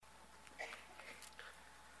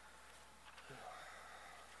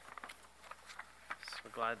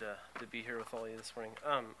glad to be here with all of you this morning.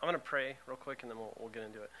 I'm going to pray real quick, and then we'll get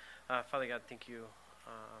into it. Father God, thank you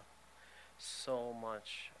so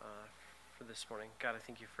much for this morning. God, I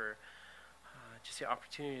thank you for just the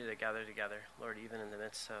opportunity to gather together, Lord, even in the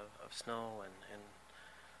midst of snow and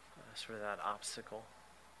sort of that obstacle.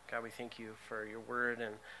 God, we thank you for your word,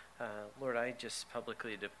 and Lord, I just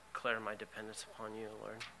publicly declare my dependence upon you,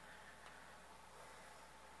 Lord.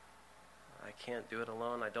 I can't do it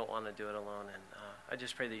alone. I don't want to do it alone. And I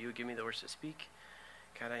just pray that you would give me the words to speak.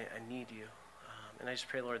 God, I need you. And I just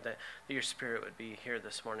pray, Lord, that your Spirit would be here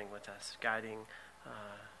this morning with us, guiding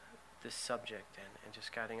this subject and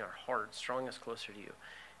just guiding our hearts, drawing us closer to you.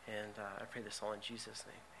 And I pray this all in Jesus'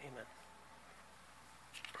 name. Amen.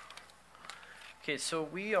 Okay, so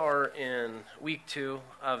we are in week 2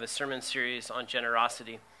 of a sermon series on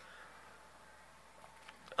generosity.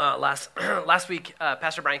 Last week,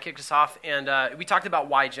 Pastor Brian kicked us off, and we talked about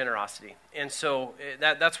why generosity. And so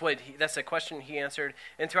that's a question he answered.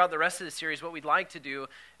 And throughout the rest of the series, what we'd like to do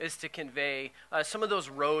is to convey some of those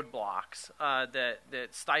roadblocks that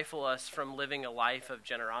stifle us from living a life of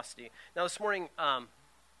generosity. Now, this morning, I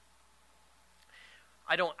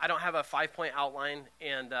don't have a 5-point outline,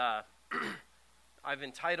 and I've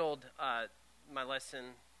entitled my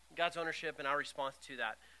lesson "God's Ownership and Our Response to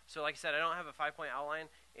That." So, like I said, I don't have a 5-point outline,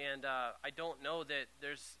 and I don't know that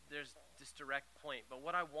there's this direct point. But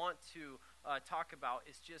what I want to talk about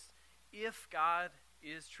is just if God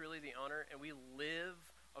is truly the owner and we live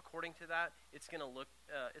according to that, it's going to look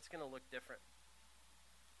different.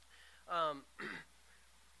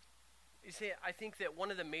 You see, I think that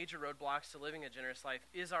one of the major roadblocks to living a generous life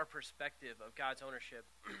is our perspective of God's ownership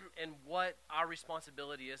and what our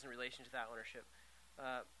responsibility is in relation to that ownership.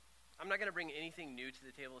 I'm not going to bring anything new to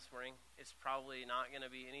the table this morning. It's probably not going to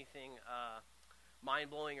be anything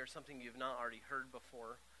mind-blowing or something you've not already heard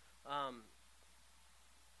before.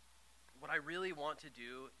 What I really want to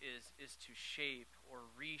do is to shape or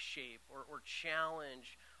reshape or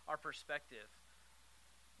challenge our perspective,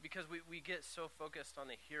 because we get so focused on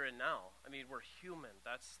the here and now. I mean, we're human.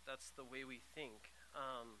 That's the way we think.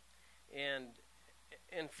 And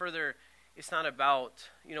further, it's not about,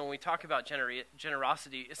 when we talk about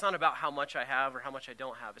generosity, it's not about how much I have or how much I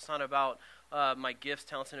don't have. It's not about my gifts,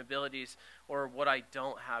 talents, and abilities or what I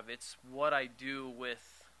don't have. It's what I do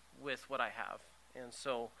with what I have. And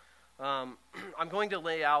so I'm going to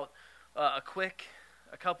lay out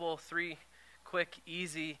three quick,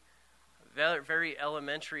 easy, very, very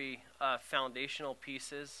elementary foundational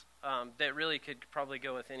pieces that really could probably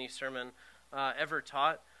go with any sermon ever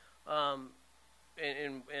taught.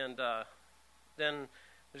 Then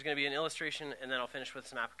there's going to be an illustration, and then I'll finish with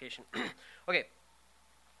some application. Okay,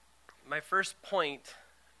 my first point,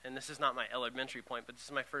 and this is not my elementary point, but this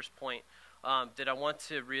is my first point that I want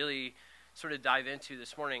to really sort of dive into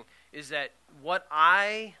this morning, is that what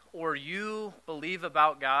I or you believe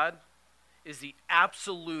about God is the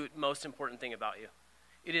absolute most important thing about you.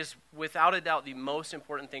 It is without a doubt the most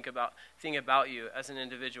important thing about you as an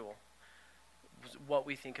individual, what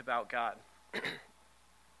we think about God.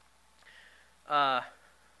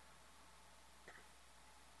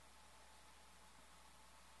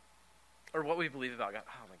 Or what we believe about God.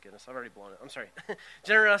 Oh my goodness, I've already blown it. I'm sorry.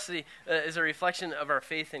 Generosity is a reflection of our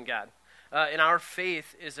faith in God. And our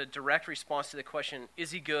faith is a direct response to the question,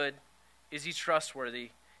 is he good? Is he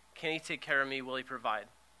trustworthy? Can he take care of me? Will he provide?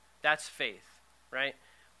 That's faith, right?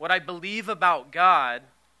 What I believe about God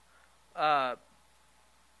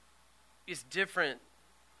is different.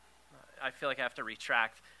 I feel like I have to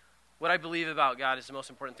retract. What I believe about God is the most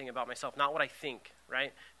important thing about myself, not what I think,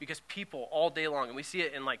 right? Because people all day long, and we see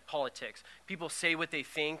it in like politics, people say what they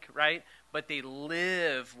think, right? But they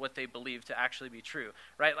live what they believe to actually be true,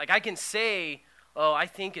 right? Like I can say, oh, I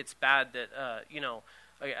think it's bad that,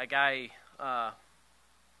 a guy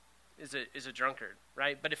is a drunkard,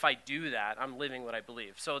 right? But if I do that, I'm living what I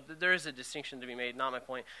believe. So there is a distinction to be made, not my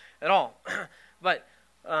point at all. But,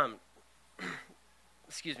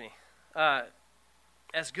 excuse me.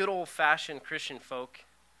 As good old-fashioned Christian folk,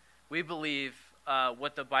 we believe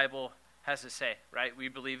what the Bible has to say, right? We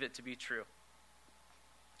believe it to be true.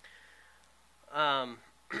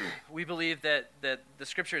 We believe that the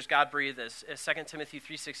Scripture is God-breathed, as 2 Timothy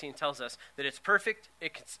 3:16 tells us, that it's perfect,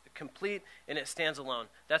 it's complete, and it stands alone.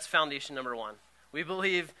 That's foundation number 1. We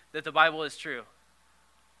believe that the Bible is true.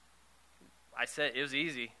 I said it was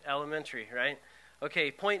easy, elementary, right? Okay,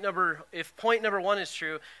 if point number 1 is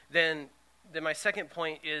true, then my second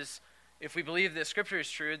point is, if we believe that Scripture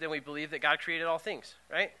is true, then we believe that God created all things,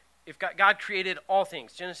 right? If God created all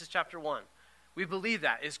things, Genesis chapter 1, we believe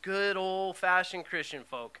that. As good old-fashioned Christian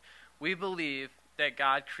folk, we believe that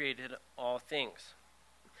God created all things.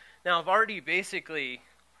 Now, I've already basically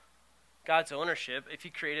God's ownership. If he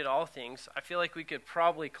created all things, I feel like we could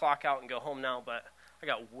probably clock out and go home now, but I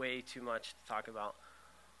got way too much to talk about.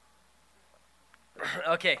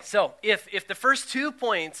 Okay, so if the first 2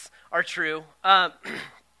 points are true, then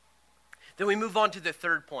we move on to the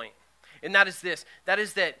third point. And that is this. That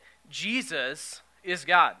is that Jesus is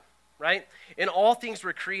God, right? And all things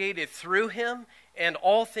were created through him, and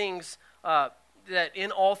all things, that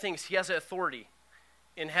in all things he has authority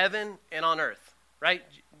in heaven and on earth, right?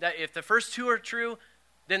 That if the first 2 are true,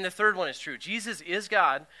 then the third one is true. Jesus is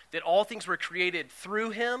God, that all things were created through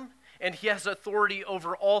him, and he has authority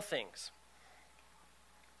over all things.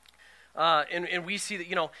 And we see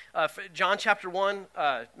that, John chapter 1,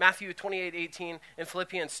 Matthew 28:18, and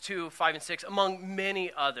Philippians 2, 5 and 6, among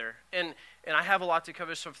many other. And I have a lot to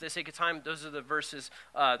cover, so for the sake of time, those are the verses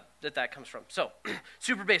that comes from. So,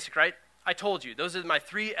 super basic, right? I told you, those are my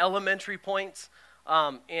 3 elementary points,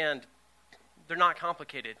 and they're not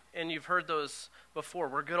complicated. And you've heard those before.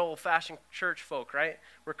 We're good old-fashioned church folk, right?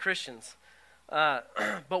 We're Christians.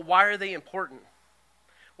 But why are they important?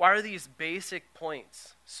 Why are these basic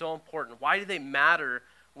points so important? Why do they matter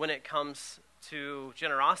when it comes to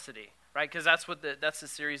generosity, right? Because that's the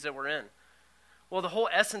series that we're in. Well, the whole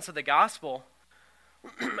essence of the gospel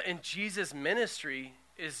and Jesus' ministry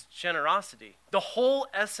is generosity. The whole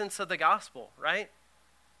essence of the gospel, right?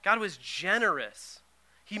 God was generous.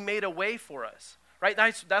 He made a way for us, right?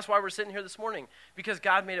 That's why we're sitting here this morning, because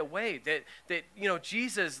God made a way that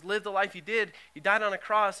Jesus lived the life he did. He died on a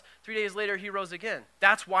cross. 3 days later, he rose again.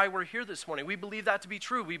 That's why we're here this morning. We believe that to be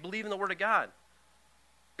true. We believe in the Word of God.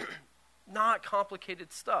 Not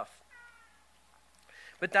complicated stuff.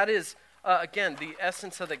 But that is, again, the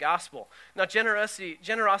essence of the gospel. Now,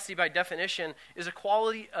 generosity by definition is a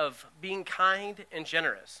quality of being kind and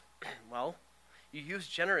generous. Well, you use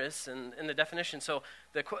generous in the definition. So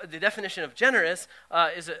the definition of generous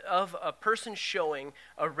is of a person showing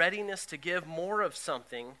a readiness to give more of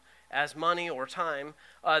something as money or time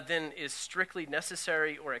than is strictly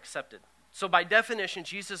necessary or accepted. So by definition,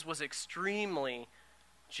 Jesus was extremely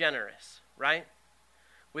generous, right?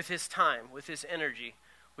 With his time, with his energy,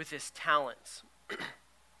 with his talents,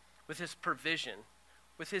 with his provision,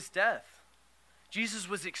 with his death. Jesus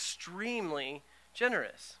was extremely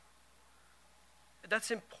generous.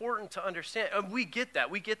 That's important to understand. We get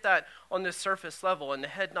that. We get that on the surface level and the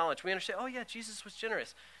head knowledge. We understand, oh yeah, Jesus was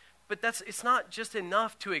generous. But it's not just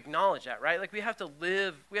enough to acknowledge that, right? Like we have to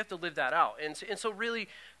live that out. And so really,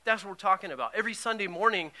 that's what we're talking about. Every Sunday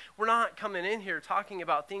morning, we're not coming in here talking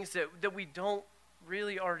about things that we don't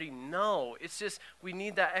really already know. It's just we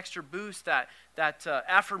need that extra boost, that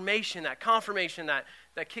affirmation, that confirmation, that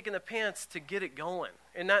kick in the pants to get it going.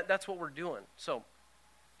 And that's what we're doing. So,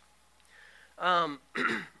 and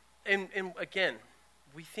again,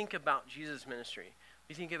 we think about Jesus' ministry.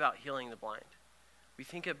 We think about healing the blind. We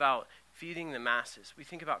think about feeding the masses. We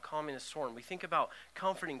think about calming the storm. We think about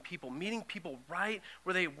comforting people, meeting people right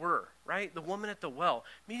where they were, right? The woman at the well,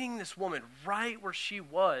 meeting this woman right where she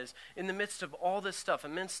was in the midst of all this stuff,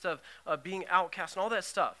 in the midst of being outcast and all that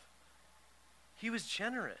stuff. He was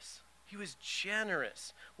generous. He was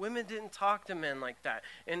generous. Women didn't talk to men like that.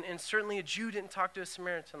 And certainly a Jew didn't talk to a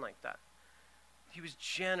Samaritan like that. He was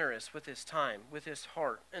generous with his time, with his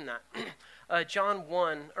heart, and that. 1 John,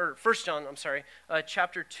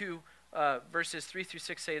 chapter 2, verses 3 through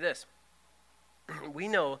 6 say this. We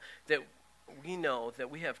know that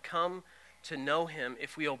we have come to know him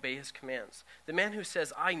if we obey his commands. The man who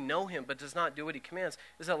says, I know him, but does not do what he commands,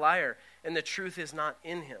 is a liar, and the truth is not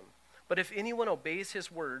in him. But if anyone obeys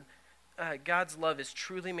his word, God's love is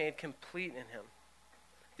truly made complete in him.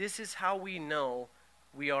 This is how we know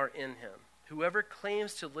we are in him. Whoever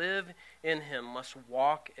claims to live in him must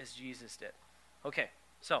walk as Jesus did. Okay,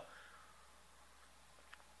 so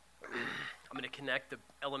I'm going to connect the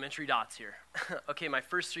elementary dots here. Okay, my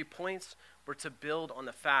first 3 points were to build on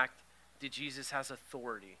the fact that Jesus has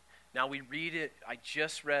authority. Now we read it, I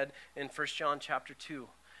just read in 1 John chapter 2,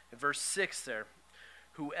 in verse 6 there.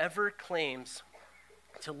 Whoever claims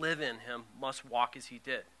to live in him must walk as he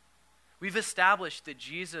did. We've established that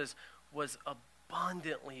Jesus was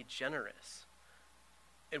abundantly generous,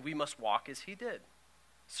 and we must walk as he did.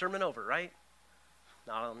 Sermon over, right?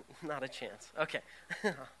 Not a chance. Okay,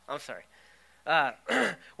 I'm sorry.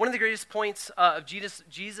 One of the greatest points of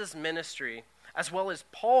Jesus' ministry, as well as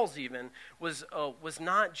Paul's even, was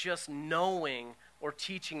not just knowing or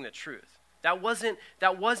teaching the truth. That wasn't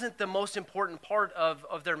the most important part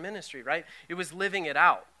of their ministry, right? It was living it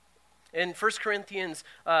out. In 1 Corinthians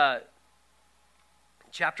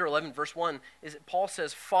chapter 11, verse 1, Paul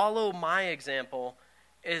says, follow my example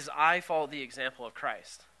as I follow the example of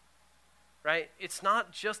Christ. right? It's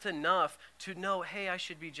not just enough to know, hey, I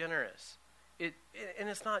should be generous. And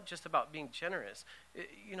it's not just about being generous.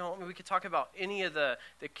 We could talk about any of the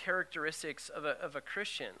characteristics of a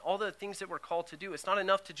Christian, all the things that we're called to do. It's not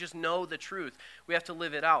enough to just know the truth. We have to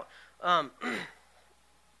live it out. I'll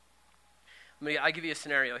give you a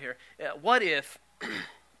scenario here. What if,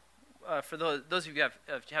 for those of you who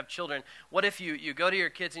have children, what if you go to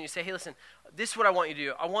your kids and you say, hey, listen, this is what I want you to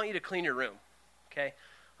do. I want you to clean your room, okay?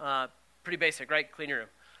 Pretty basic, right? Clean your room.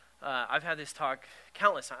 I've had this talk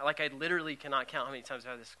countless times. Like, I literally cannot count how many times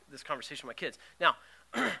I've had this conversation with my kids. Now,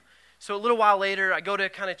 so a little while later, I go to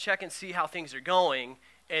kind of check and see how things are going,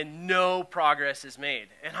 and no progress is made.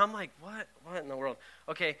 And I'm like, what in the world?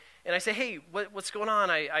 Okay, and I say, hey, what's going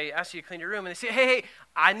on? I asked you to clean your room. And they say, hey,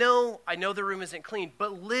 I know the room isn't clean,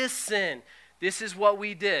 but listen, this is what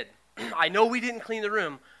we did. I know we didn't clean the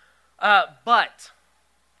room, but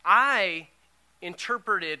I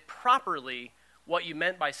interpreted properly what you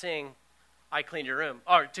meant by saying, I cleaned your room,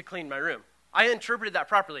 or to clean my room. I interpreted that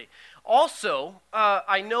properly. Also,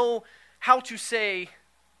 I know how to say,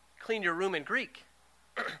 clean your room in Greek.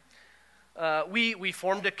 We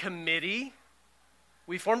formed a committee.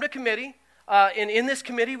 And in this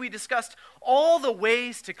committee, we discussed all the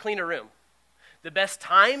ways to clean a room. The best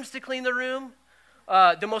times to clean the room,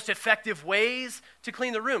 the most effective ways to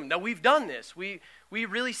clean the room. Now, we've done this. We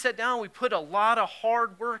really sat down, we put a lot of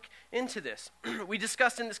hard work into this. We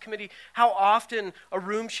discussed in this committee how often a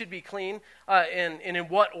room should be cleaned and in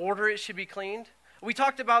what order it should be cleaned. We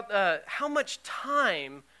talked about how much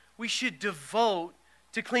time we should devote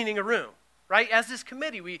to cleaning a room, right? As this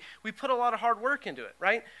committee, we put a lot of hard work into it,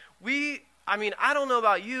 right? I don't know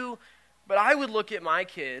about you, but I would look at my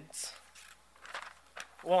kids,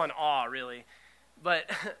 well, in awe, really. But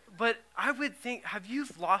I would think,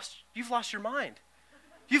 you've lost your mind.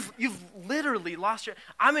 You've literally lost your,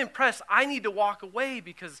 I'm impressed. I need to walk away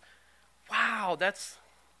because, wow, that's,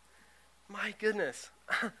 my goodness.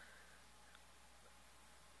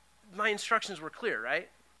 My instructions were clear, right?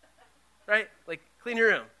 Right? Like, clean your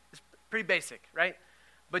room. It's pretty basic, right?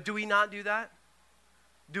 But do we not do that?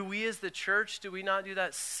 Do we as the church, do we not do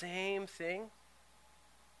that same thing?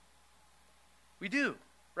 We do,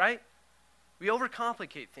 right? We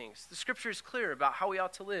overcomplicate things. The scripture is clear about how we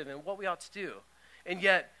ought to live and what we ought to do. And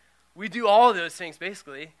yet, we do all of those things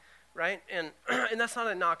basically, right? And that's not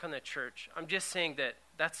a knock on the church. I'm just saying that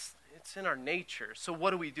it's in our nature. So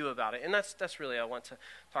what do we do about it? And that's really what I want to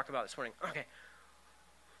talk about this morning. Okay.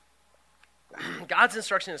 God's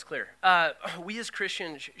instruction is clear. We as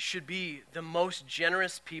Christians should be the most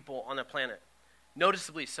generous people on the planet.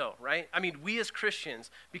 Noticeably so, right? We as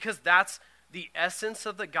Christians, because that's the essence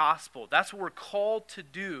of the gospel. That's what we're called to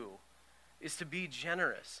do, is to be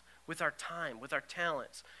generous with our time, with our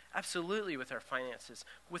talents, absolutely with our finances,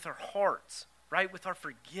 with our hearts, right? With our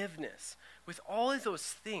forgiveness, with all of those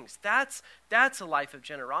things. That's a life of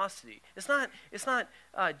generosity. It's not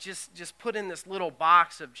just put in this little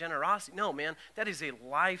box of generosity. No, man, that is a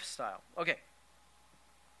lifestyle. Okay.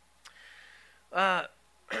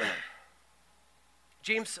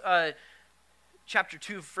 James chapter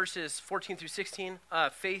 2, verses 14 through 16,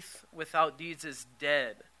 faith without deeds is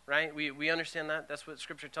dead, right? We understand that. That's what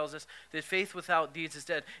Scripture tells us, that faith without deeds is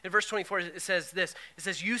dead. In verse 24, it says this. It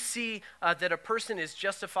says, you see that a person is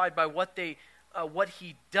justified by what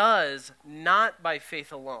he does, not by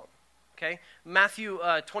faith alone, okay? Matthew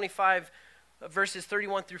 25, verses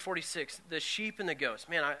 31 through 46, the sheep and the goats.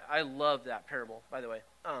 Man, I love that parable, by the way.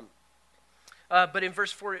 But in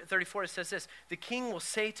verse 34, it says this, the king will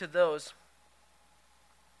say to those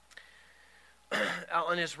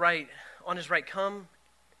on his right, come,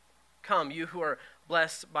 you who are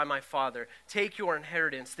blessed by my Father. Take your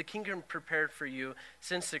inheritance, the kingdom prepared for you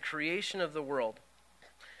since the creation of the world.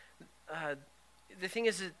 The thing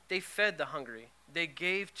is that they fed the hungry. They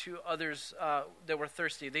gave to others that were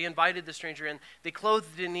thirsty. They invited the stranger in. They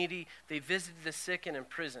clothed the needy. They visited the sick and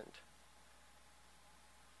imprisoned.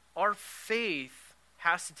 Our faith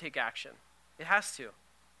has to take action. It has to.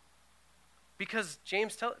 Because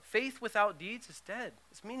James tells faith without deeds is dead.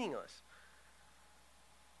 It's meaningless.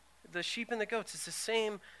 The sheep and the goats, it's the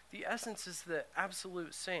same. The essence is the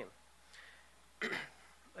absolute same.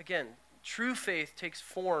 Again, true faith takes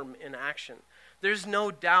form in action. There's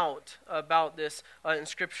no doubt about this in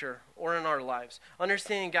Scripture or in our lives.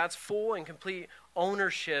 Understanding God's full and complete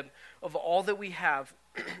ownership of all that we have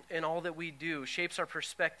and all that we do shapes our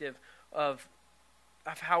perspective of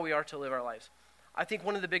how we are to live our lives. I think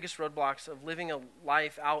one of the biggest roadblocks of living a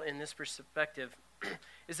life out in this perspective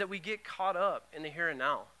is that we get caught up in the here and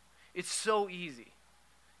now. It's so easy.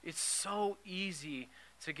 It's so easy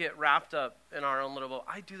to get wrapped up in our own little boat.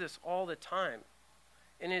 I do this all the time.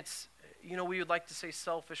 And it's, we would like to say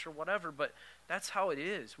selfish or whatever, but that's how it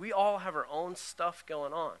is. We all have our own stuff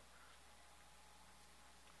going on.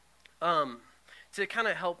 To kind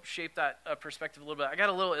of help shape that perspective a little bit, I got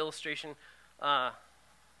a little illustration.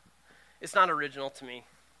 It's not original to me,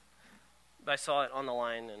 but I saw it on the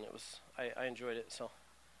line, and I enjoyed it, so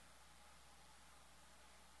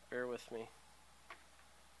bear with me.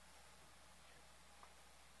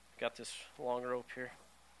 Got this long rope here.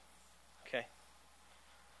 Okay,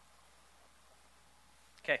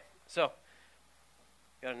 so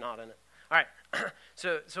got a knot in it. All right,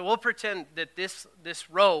 so we'll pretend that this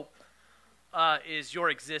rope is your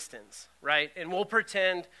existence, right? And we'll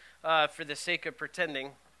pretend, for the sake of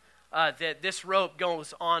pretending, that this rope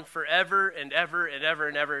goes on forever and ever and ever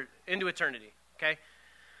and ever into eternity, okay?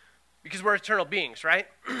 Because we're eternal beings, right?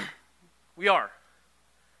 We are.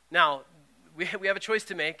 Now, we have a choice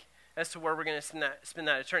to make as to where we're going to spend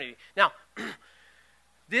that eternity. Now,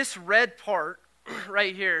 this red part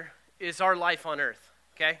right here is our life on earth,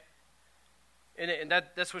 okay? And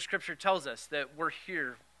that's what Scripture tells us, that we're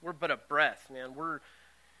here. We're but a breath, man. We're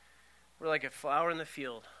like a flower in the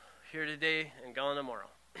field, here today and gone tomorrow,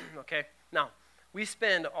 okay? Now, we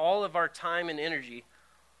spend all of our time and energy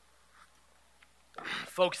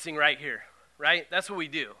focusing right here, right? That's what we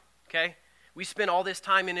do, okay? We spend all this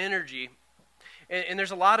time and energy, and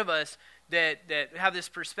there's a lot of us that have this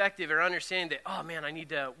perspective or understanding that, oh man, I need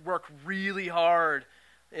to work really hard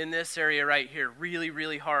in this area right here, really,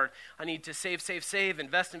 really hard. I need to save,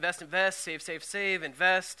 invest, save,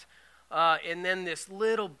 invest, and then this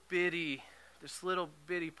little bitty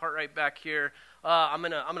part right back here, I'm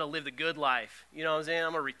gonna live the good life. You know what I'm saying?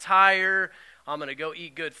 I'm gonna retire. I'm gonna go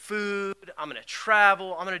eat good food. I'm gonna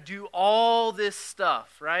travel. I'm gonna do all this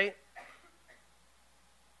stuff, right?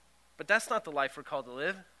 But that's not the life we're called to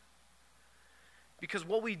live. Because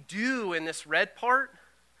what we do in this red part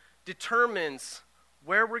determines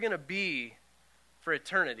where we're going to be for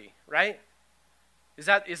eternity, right? Is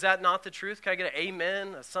that not the truth? Can I get an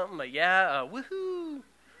amen, a something, a yeah, a woohoo,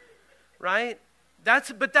 right? That's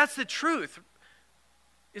the truth,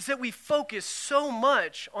 is that we focus so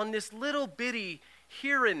much on this little bitty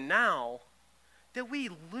here and now that we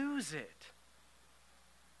lose it.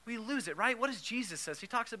 We lose it, right? What does Jesus say? He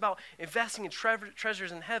talks about investing in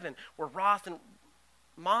treasures in heaven where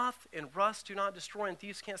moth and rust do not destroy and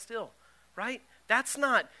thieves can't steal, right? That's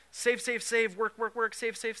not save, work,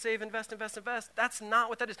 save, invest. That's not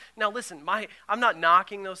what that is. Now listen, I'm not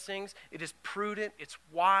knocking those things. It is prudent, it's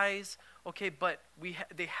wise, okay, but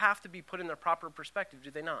they have to be put in their proper perspective, do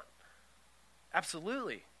they not?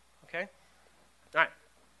 Absolutely, okay? All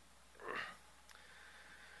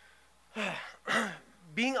right.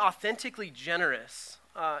 Being authentically generous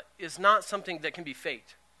is not something that can be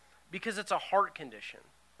faked, because it's a heart condition,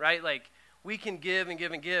 right? Like, we can give and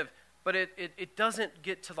give and give, but it doesn't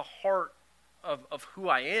get to the heart of who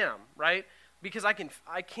I am, right? Because I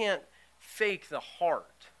can't fake the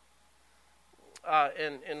heart.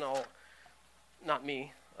 And I'll, not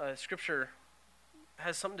me, Scripture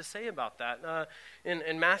has something to say about that.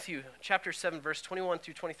 In Matthew chapter 7, verse 21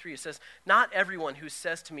 through 23, it says, "Not everyone who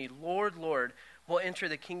says to me, 'Lord, Lord,' will enter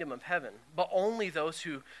the kingdom of heaven, but only those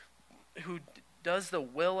who does the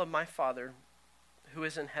will of my Father who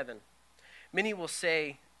is in heaven. Many will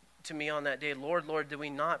say to me on that day, 'Lord, Lord, did we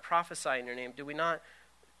not prophesy in your name?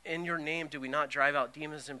 In your name did we not drive out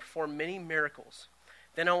demons and perform many miracles?'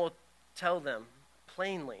 Then I will tell them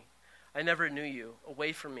plainly, 'I never knew you.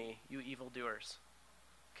 Away from me, you evildoers.'"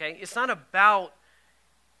 Okay? It's not about,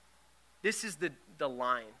 this is the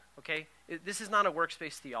line, okay? This is not a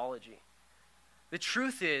works-based theology. The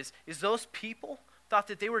truth is those people thought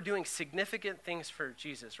that they were doing significant things for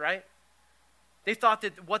Jesus, right? They thought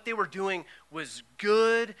that what they were doing was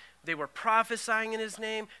good. They were prophesying in his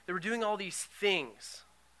name. They were doing all these things.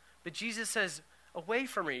 But Jesus says, "Away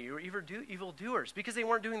from me, you evildoers," because they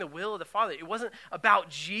weren't doing the will of the Father. It wasn't about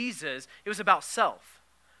Jesus. It was about self,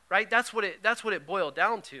 right? That's what it boiled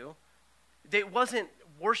down to. It wasn't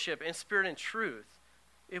worship in spirit and truth.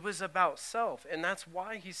 It was about self, and that's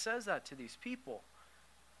why he says that to these people.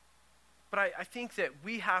 But I think that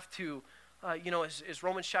we have to, as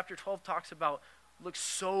Romans chapter 12 talks about, look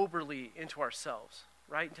soberly into ourselves,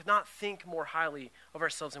 right? To not think more highly of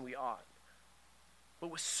ourselves than we ought, but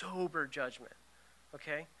with sober judgment,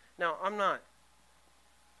 okay? Now, I'm not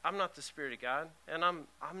the Spirit of God, and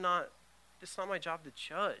it's not my job to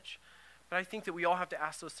judge. But I think that we all have to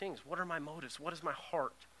ask those things. What are my motives? What is my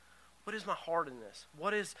heart? What is my heart in this?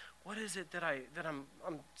 What is it that I'm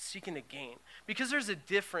seeking to gain? Because there's a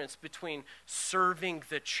difference between serving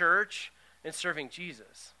the church and serving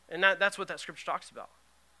Jesus. And that's what that scripture talks about.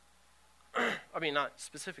 I mean, not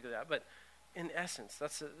specifically that, but in essence,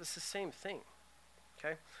 that's the same thing.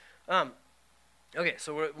 Okay? Okay,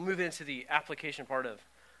 so we're moving into the application part of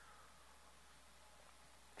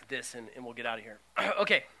this, and we'll get out of here.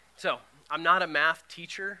 Okay, so I'm not a math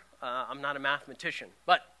teacher. I'm not a mathematician,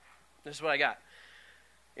 but this is what I got.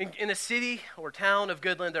 In a city or town of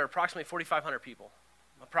Goodland, there are approximately 4,500 people,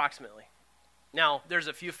 approximately. Now, there's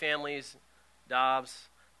a few families, Dobbs,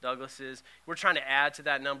 Douglases. We're trying to add to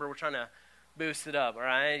that number. We're trying to boost it up, all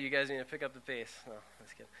right? You guys need to pick up the pace. No,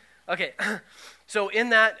 that's good. Okay, so in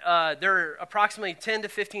that, there are approximately 10 to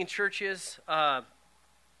 15 churches. I'm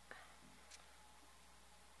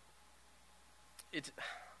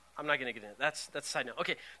not going to get into it. That's a side note.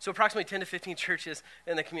 Okay, so approximately 10 to 15 churches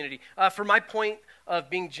in the community. For my point of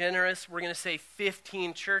being generous, we're going to say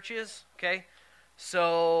 15 churches, okay?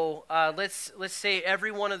 So let's say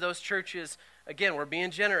every one of those churches, again, we're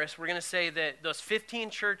being generous. We're going to say that those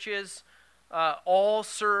 15 churches all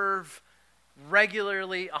serve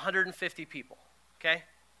regularly 150 people, okay?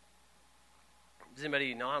 Does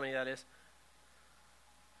anybody know how many that is?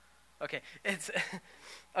 Okay,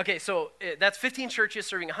 okay. So that's 15 churches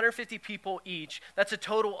serving 150 people each. That's a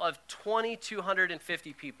total of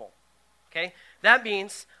 2,250 people. Okay, that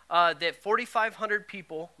means that 4,500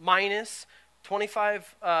 people minus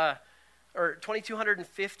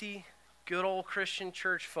 2,250 good old Christian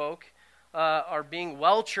church folk are being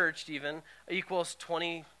well churched even equals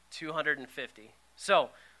 2,250. So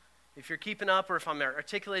if you're keeping up, or if I'm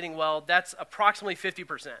articulating well, that's approximately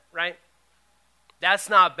 50%, right? That's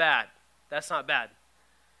not bad. That's not bad.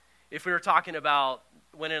 If we were talking about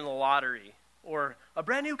winning the lottery or a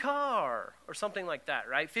brand new car or something like that,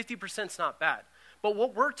 right? 50% is not bad. But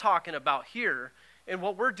what we're talking about here and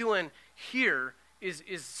what we're doing here is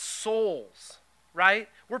souls, right?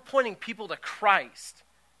 We're pointing people to Christ.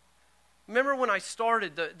 Remember when I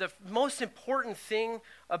started, the most important thing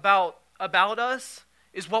about us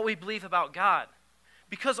is what we believe about God.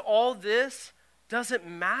 Because all this doesn't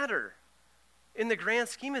matter in the grand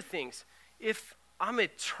scheme of things if I'm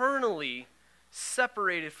eternally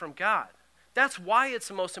separated from God. That's why it's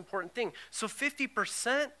the most important thing. So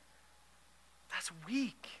 50%, that's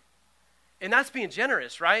weak. And that's being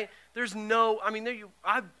generous, right? There's no,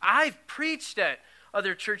 I've preached at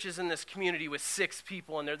other churches in this community with 6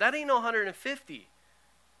 people in there. That ain't no 150.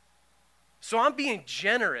 So I'm being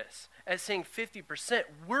generous at saying 50%.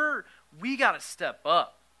 We got to step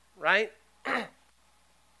up, right?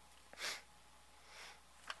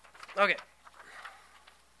 Okay.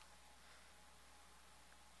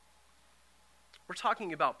 We're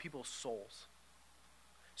talking about people's souls.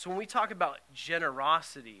 So when we talk about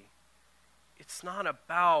generosity, it's not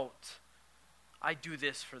about, I do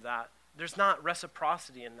this for that. There's not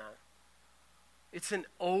reciprocity in that. It's an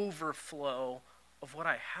overflow of what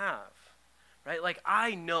I have. Right? Like,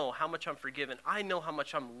 I know how much I'm forgiven. I know how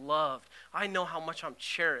much I'm loved. I know how much I'm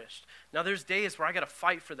cherished. Now, there's days where I got to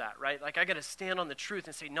fight for that, right? Like, I got to stand on the truth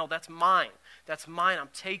and say, no, that's mine. That's mine. I'm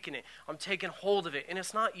taking it. I'm taking hold of it. And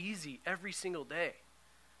it's not easy every single day.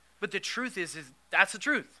 But the truth is that's the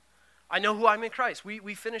truth. I know who I'm in Christ.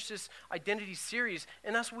 We finished this identity series,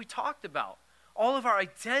 and that's what we talked about. All of our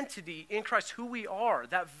identity in Christ, who we are,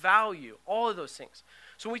 that value, all of those things.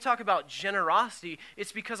 So when we talk about generosity,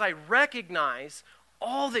 it's because I recognize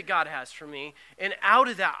all that God has for me, and out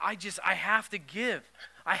of that, I have to give.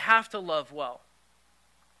 I have to love well.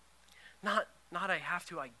 Not I have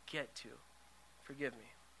to, I get to. Forgive me.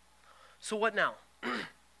 So what now?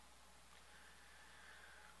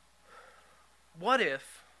 What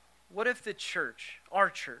if the church, our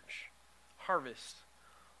church, Harvest,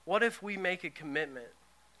 what if we make a commitment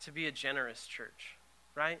to be a generous church,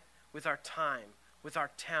 right? With our time, with our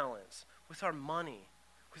talents, with our money,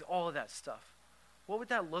 with all of that stuff. What would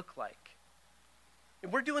that look like?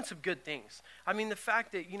 And we're doing some good things. I mean, the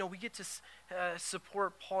fact that, we get to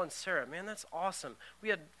support Paul and Sarah, man, that's awesome. We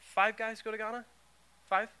had 5 guys go to Ghana?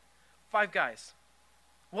 5? 5 guys.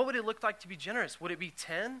 What would it look like to be generous? Would it be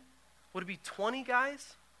 10? Would it be 20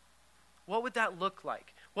 guys? What would that look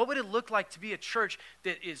like? What would it look like to be a church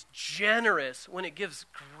that is generous when it gives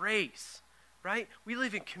grace, right? We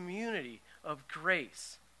live in community of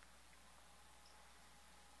grace.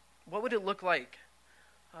 What would it look like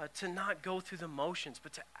to not go through the motions,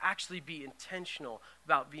 but to actually be intentional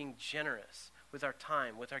about being generous with our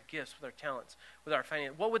time, with our gifts, with our talents, with our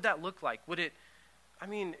finance? What would that look like? We're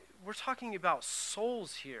talking about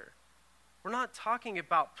souls here. We're not talking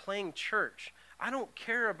about playing church. I don't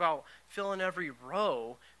care about filling every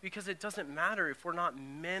row because it doesn't matter if we're not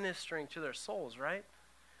ministering to their souls, right?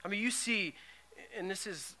 I mean, you see, and this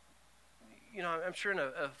is, I'm sure in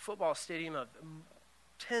a football stadium of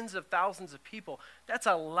tens of thousands of people, that's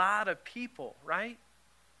a lot of people, right?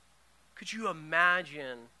 Could you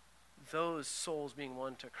imagine those souls being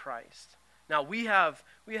won to Christ? Now we have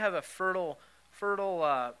a fertile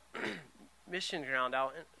mission ground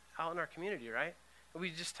out in our community, right?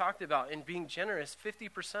 We just talked about in being generous.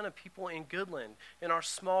 50% of people in Goodland, in our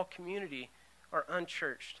small community, are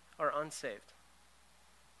unchurched, are unsaved.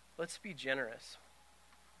 Let's be generous.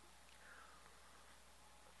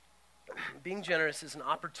 Being generous is an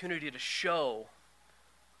opportunity to show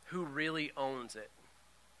who really owns it,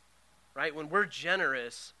 right? When we're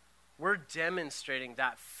generous, we're demonstrating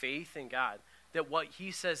that faith in God, that what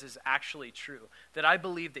he says is actually true, that I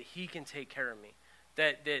believe that he can take care of me,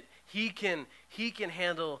 that he can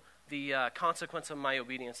handle the consequence of my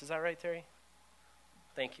obedience. Is that right, Terry?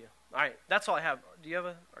 Thank you. All right, that's all I have.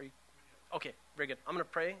 Are you? Okay, very good. I'm going to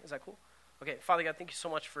pray. Is that cool? Okay, Father God, thank you so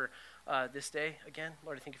much for this day. Again,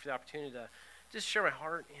 Lord, I thank you for the opportunity to just share my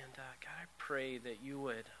heart. And God, I pray that you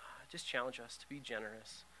would just challenge us to be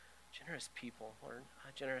generous people, Lord,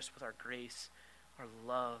 generous with our grace, our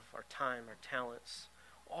love, our time, our talents,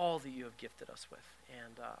 all that you have gifted us with.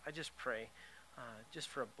 And I just pray just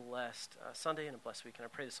for a blessed Sunday and a blessed week. And I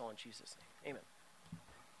pray this all in Jesus' name. Amen.